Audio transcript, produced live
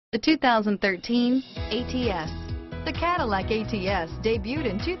The 2013 ATS. The Cadillac ATS debuted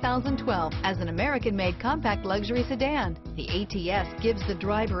in 2012 as an American-made compact luxury sedan. The ATS gives the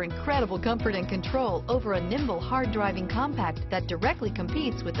driver incredible comfort and control over a nimble, hard-driving compact that directly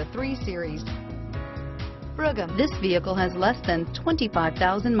competes with the 3 Series. This vehicle has less than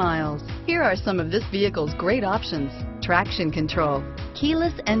 25,000 miles. Here are some of this vehicle's great options: traction control,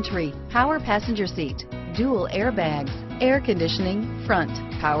 keyless entry, power passenger seat, dual airbags, air conditioning, front,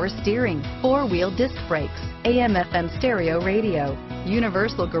 power steering, 4-wheel disc brakes, AM/FM stereo radio,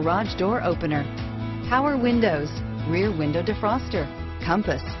 universal garage door opener, power windows, rear window defroster,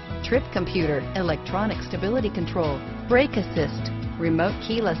 compass, trip computer, electronic stability control, brake assist, remote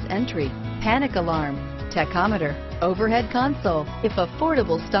keyless entry, panic alarm, tachometer, overhead console. If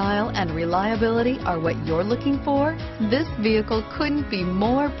affordable style and reliability are what you're looking for, this vehicle couldn't be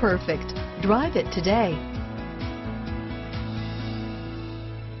more perfect. Drive it today.